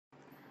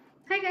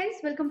Hi guys,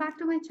 welcome back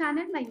to my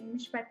channel. My name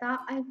is Shweta.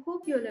 I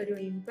hope you all are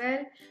doing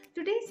well.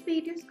 Today's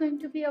video is going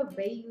to be a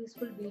very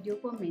useful video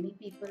for many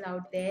people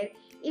out there.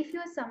 If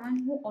you're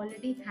someone who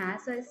already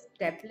has a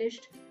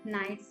established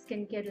night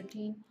skincare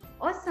routine,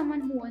 or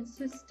someone who wants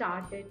to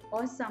start it,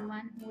 or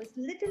someone who is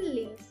little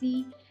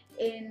lazy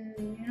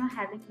in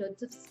having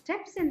lots of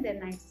steps in their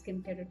night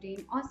skincare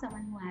routine, or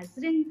someone who has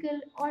wrinkle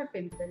or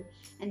pimple.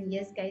 And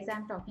yes guys,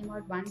 I'm talking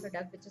about one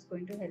product which is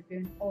going to help you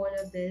in all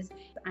of this.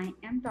 I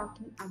am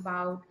talking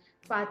about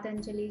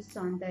Patanjali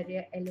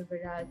Saundarya Aloe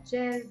Vera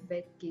Gel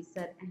with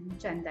Kesar and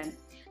Chandan.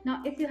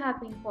 Now, if you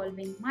have been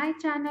following my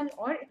channel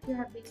or if you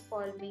have been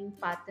following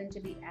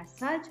Patanjali as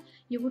such,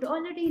 you would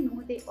already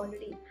know they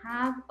already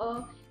have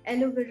a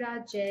aloe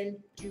vera gel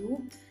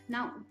tube.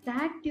 Now,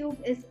 that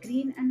tube is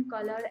green in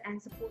color and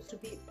supposed to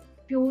be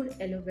pure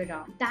aloe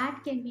vera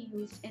that can be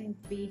used in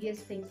various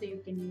things. So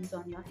you can use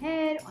on your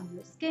hair, on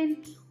your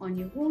skin, on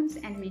your wounds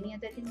and many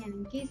other things. And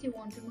in case you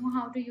want to know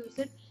how to use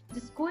it,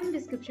 just go in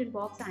description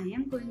box. I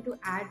am going to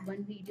add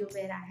one video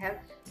where I have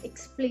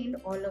explained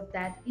all of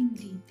that in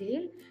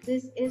detail.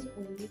 This is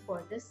only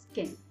for the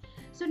skin.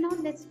 So now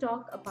let's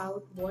talk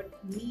about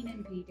what main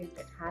ingredient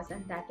it has,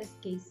 and that is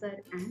Kesar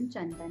and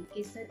Chandan.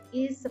 Kesar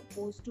is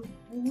supposed to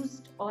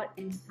boost or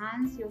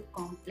enhance your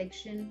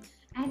complexion,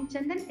 and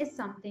Chandan is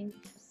something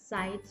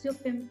besides your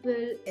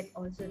pimple. It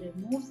also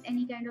removes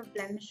any kind of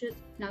blemishes.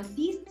 Now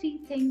these three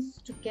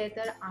things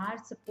together are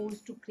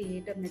supposed to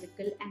create a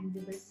miracle, and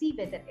we will see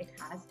whether it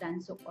has done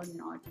so or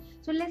not.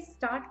 So let's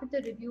start with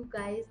the review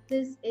guys.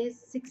 This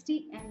is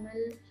 60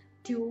 ml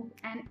tube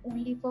and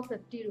only for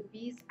 50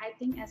 rupees. I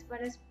think as far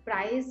as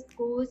price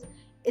goes,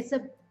 it's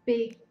a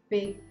big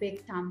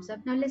thumbs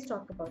up. Now let's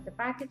talk about the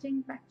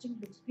packaging. Packaging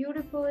looks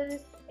beautiful.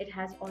 It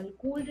has all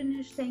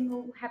goldenish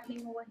thing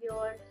happening over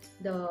here.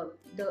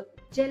 The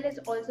gel is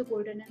also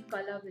golden in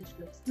color, which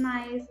looks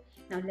nice.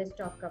 Now let's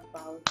talk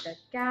about the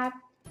cap.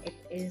 It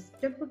is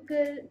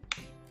typical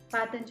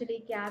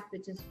Patanjali cap,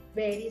 which is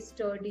very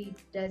sturdy,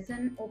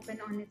 doesn't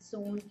open on its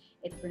own,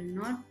 it will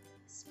not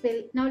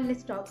spill. Now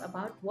let's talk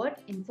about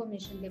what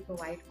information they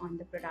provide on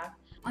the product.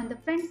 On the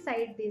front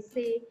side, they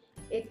say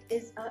it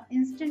is an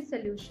instant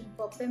solution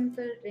for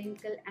pimple,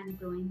 wrinkle and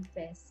glowing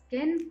fair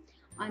skin.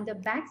 On the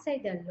back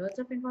side, there are lots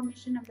of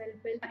information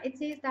available. It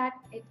says that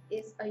it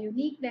is a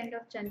unique blend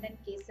of Chandan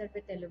Kesar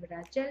with aloe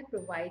vera gel,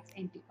 provides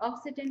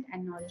antioxidant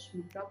and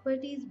nourishment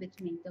properties which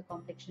make the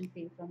complexion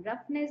free from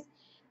roughness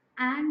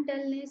and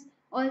dullness,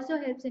 also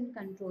helps in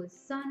control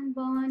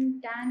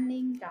sunburn,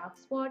 tanning, dark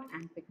spot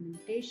and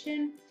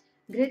pigmentation.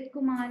 Grit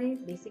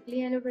Kumare,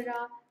 basically aloe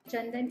vera,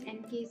 Chandan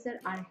and Kesar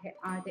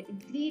are the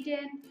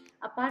ingredient.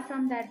 Apart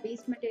from that,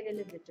 base material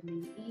is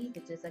vitamin E,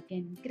 which is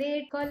again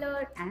great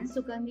color, and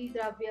Sugandhi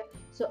Dravya.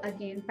 So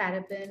again,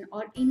 paraben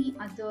or any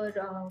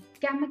other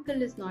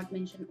chemical is not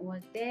mentioned over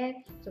there.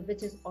 So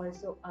which is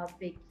also a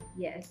big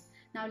yes.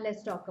 Now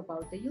let's talk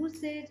about the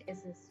usage. It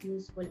is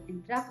useful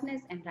in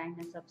roughness and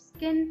dryness of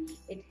skin.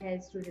 It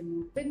helps to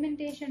remove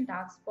pigmentation,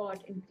 dark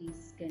spot,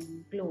 increase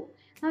skin glow.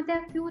 Now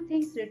there are few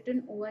things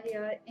written over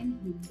here in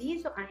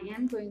Hindi, so I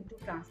am going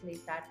to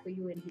translate that for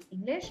you in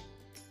English.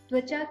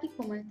 त्वचा की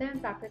कोमलता एवं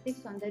प्राकृतिक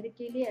सौंदर्य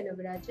के लिए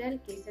aloe vera gel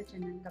केसर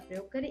चंदन का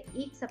प्रयोग करें।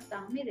 एक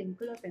सप्ताह में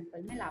रिंकल और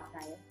पिंपल में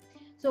लाभदायक।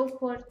 So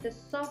for the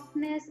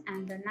softness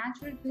and the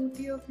natural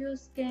beauty of your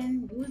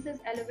skin, use this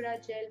aloe vera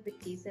gel with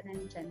Kesar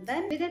and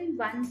Chandan. Within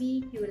 1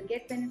 week, you will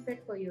get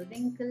benefit for your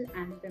wrinkle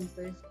and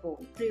pimples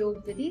both. Prayog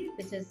Vidhi,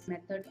 which is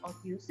method of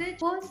usage.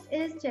 First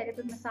is चेहरे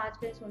पे massage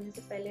करे सोने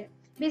से पहले.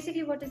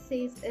 Basically what it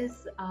says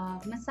is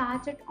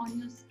massage it on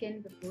your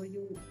skin before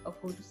you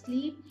go to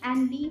sleep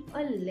and leave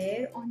a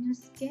layer on your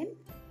skin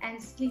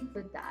and sleep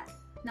with that.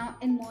 Now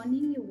in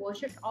morning you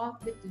wash it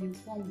off with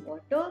lukewarm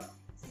water.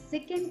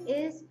 Second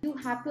is you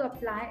have to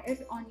apply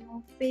it on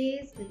your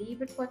face,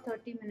 leave it for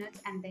 30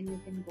 minutes and then you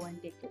can go and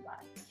take your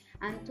bath.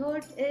 And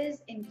third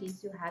is in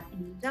case you have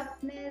any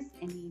roughness,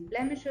 any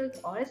blemishes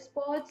or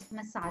spots,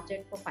 massage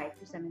it for 5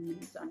 to 7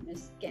 minutes on your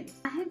skin.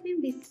 I have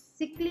been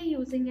basically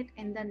using it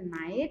in the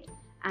night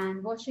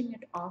and washing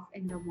it off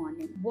in the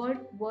morning.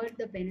 What were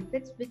the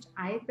benefits which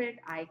I felt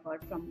I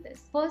got from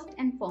this? First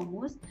and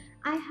foremost,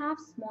 I have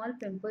small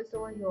pimples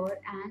over here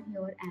and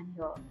here and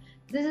here.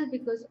 This is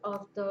because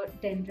of the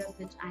dandruff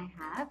which I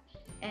have.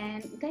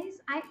 And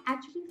guys, I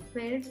actually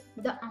felt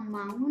the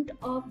amount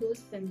of those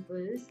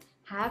pimples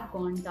have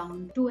gone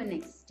down to an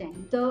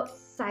extent. The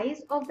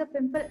size of the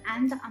pimple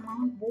and the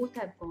amount both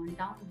have gone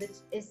down, which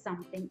is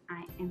something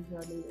I am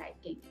really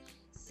liking.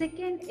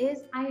 Second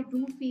is I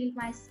do feel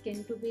my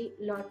skin to be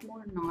a lot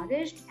more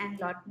nourished and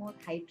lot more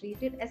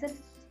hydrated, as if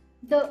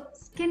the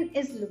skin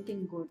is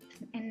looking good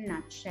in a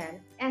nutshell.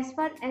 As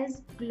far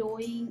as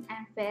glowing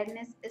and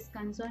fairness is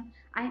concerned,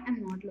 I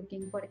am not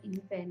looking for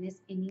any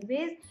fairness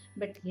anyways,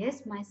 but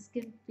yes, my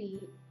skin feel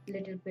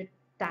little bit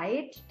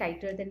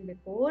tighter than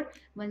before.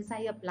 Once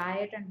I apply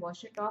it and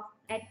wash it off,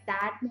 at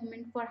that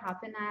moment for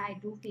half an hour I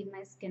do feel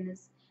my skin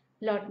is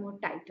lot more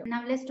tighter.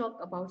 Now let's talk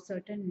about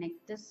certain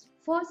nectars.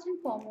 First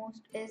and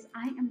foremost is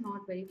I am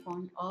not very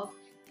fond of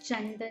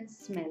Chandan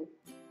smell.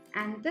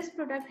 and this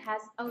product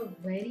has a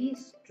very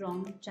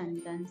strong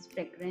chandan's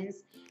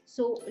fragrance.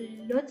 So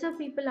lots of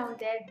people out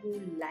there who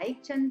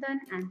like chandan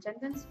and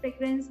chandan's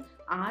fragrance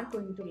are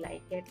going to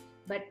like it,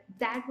 but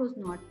that was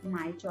not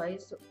my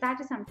choice, so that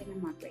is something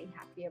I'm not very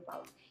happy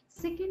about.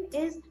 Second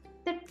is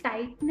the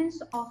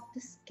tightness of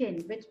the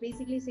skin, which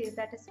basically says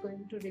that it's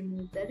going to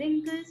remove the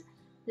wrinkles,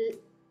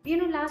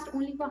 last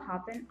only for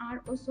half an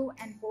hour or so,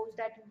 and post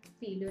that you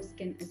feel your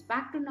skin is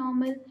back to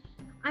normal.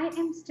 I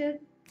am still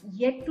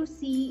yet to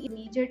see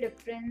major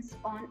difference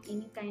on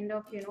any kind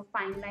of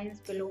fine lines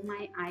below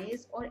my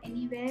eyes or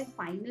anywhere.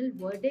 Final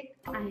verdict,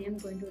 I am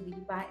going to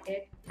rebuy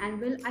it. And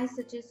will I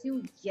suggest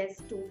you?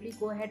 Yes, totally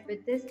go ahead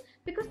with this,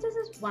 because this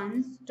is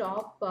one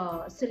stop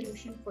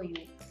solution for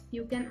you.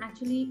 You can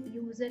actually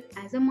use it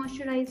as a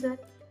moisturizer,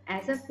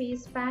 as a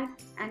face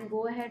pack, and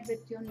go ahead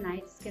with your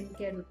night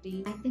skincare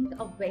routine. I think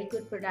a very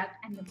good product,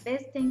 and the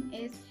best thing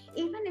is,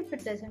 even if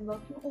it doesn't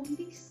work, you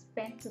only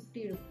spend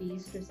 50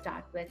 rupees to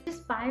start with.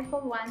 Just buy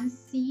for once,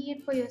 see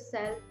it for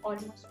yourself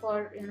almost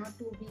for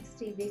 2 weeks,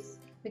 3 weeks,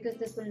 because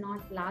this will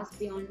not last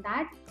beyond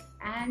that.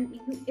 And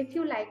if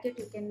you like it,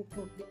 you can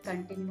totally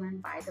continue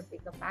and buy the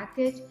bigger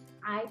package.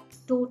 I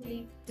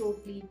totally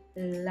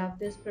love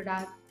this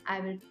product. I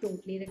will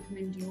totally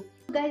recommend you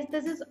guys.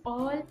 This is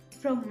all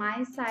from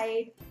my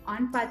side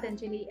on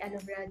Patanjali Aloe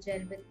Vera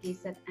Gel with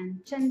Kesar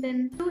and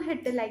Chandan. Do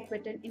hit the like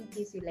button in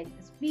case you like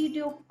this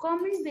video.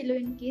 Comment below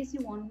in case you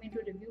want me to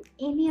review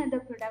any other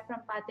product from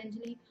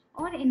Patanjali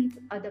or any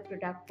other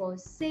product per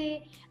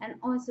se. And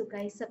also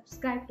guys,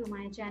 subscribe to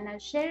my channel,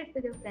 share it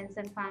with your friends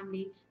and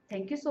family.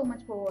 Thank you so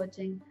much for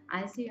watching.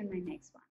 I'll see you in my next one.